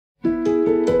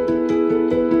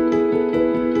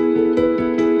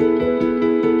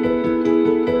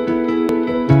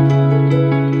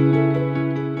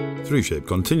3Shape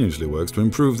continuously works to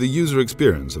improve the user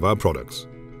experience of our products.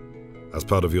 As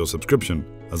part of your subscription,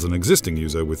 as an existing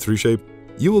user with 3Shape,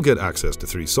 you will get access to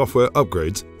 3 software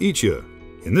upgrades each year.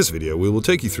 In this video, we will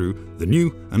take you through the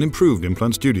new and improved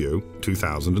Implant Studio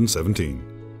 2017.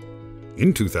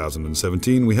 In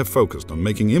 2017, we have focused on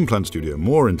making Implant Studio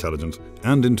more intelligent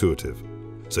and intuitive,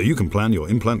 so you can plan your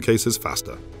implant cases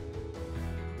faster.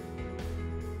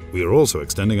 We are also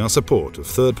extending our support of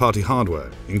third-party hardware,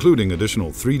 including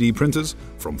additional 3D printers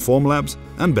from Formlabs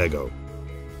and Bego.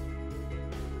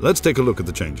 Let's take a look at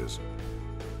the changes.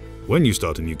 When you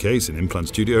start a new case in Implant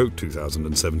Studio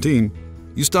 2017,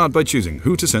 you start by choosing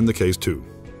who to send the case to.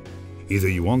 Either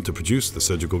you want to produce the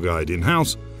surgical guide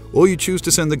in-house, or you choose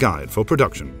to send the guide for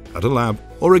production at a lab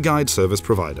or a guide service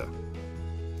provider.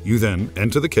 You then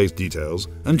enter the case details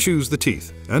and choose the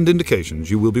teeth and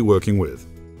indications you will be working with.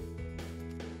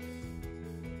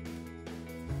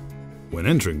 When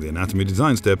entering the anatomy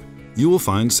design step, you will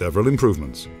find several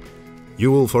improvements. You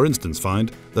will, for instance,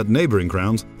 find that neighboring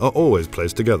crowns are always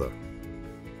placed together.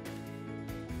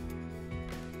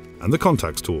 And the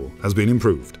contacts tool has been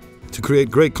improved to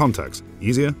create great contacts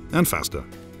easier and faster.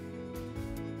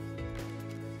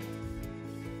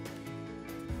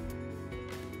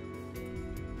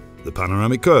 The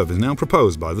panoramic curve is now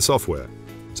proposed by the software,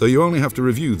 so you only have to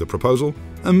review the proposal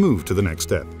and move to the next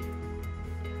step.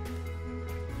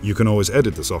 You can always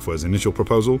edit the software's initial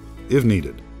proposal if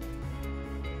needed.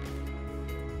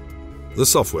 The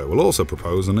software will also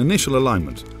propose an initial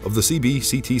alignment of the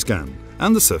CB-CT scan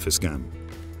and the surface scan.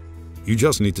 You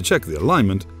just need to check the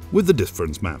alignment with the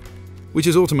difference map, which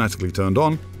is automatically turned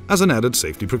on as an added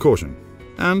safety precaution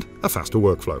and a faster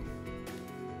workflow.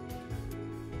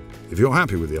 If you're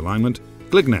happy with the alignment,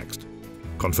 click Next,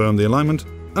 confirm the alignment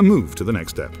and move to the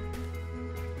next step.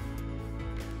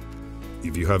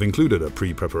 If you have included a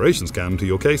pre-preparation scan to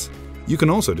your case, you can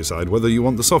also decide whether you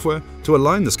want the software to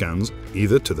align the scans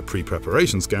either to the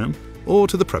pre-preparation scan or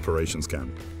to the preparation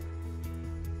scan.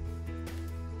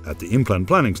 At the implant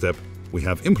planning step, we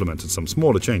have implemented some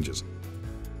smaller changes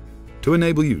to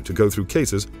enable you to go through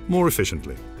cases more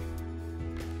efficiently.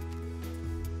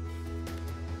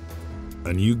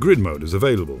 A new grid mode is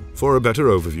available for a better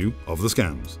overview of the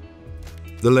scans.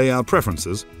 The layout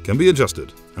preferences can be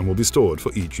adjusted and will be stored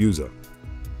for each user.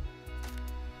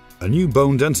 A new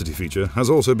bone density feature has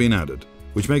also been added,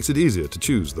 which makes it easier to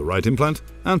choose the right implant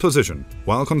and position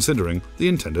while considering the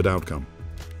intended outcome.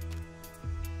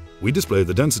 We display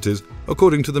the densities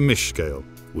according to the MISH scale,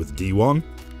 with D1,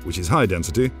 which is high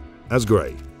density, as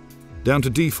grey, down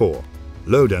to D4,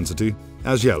 low density,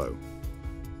 as yellow.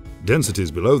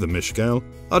 Densities below the MISH scale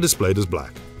are displayed as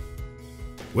black.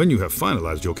 When you have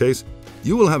finalized your case,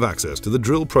 you will have access to the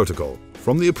drill protocol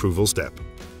from the approval step,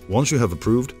 once you have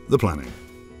approved the planning.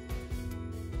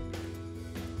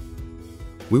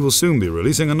 We will soon be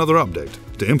releasing another update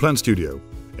to Implant Studio,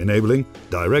 enabling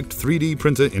direct 3D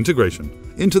printer integration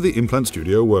into the Implant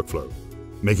Studio workflow,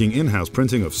 making in-house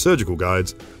printing of surgical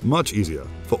guides much easier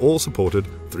for all supported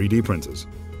 3D printers.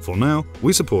 For now,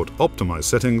 we support optimized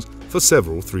settings for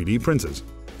several 3D printers,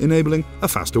 enabling a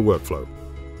faster workflow.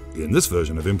 In this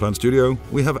version of Implant Studio,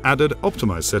 we have added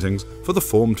optimized settings for the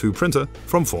Form 2 printer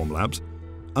from Formlabs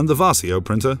and the Vasio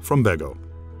printer from Bego.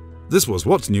 This was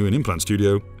what's new in Implant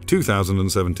Studio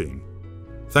 2017.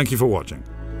 Thank you for watching.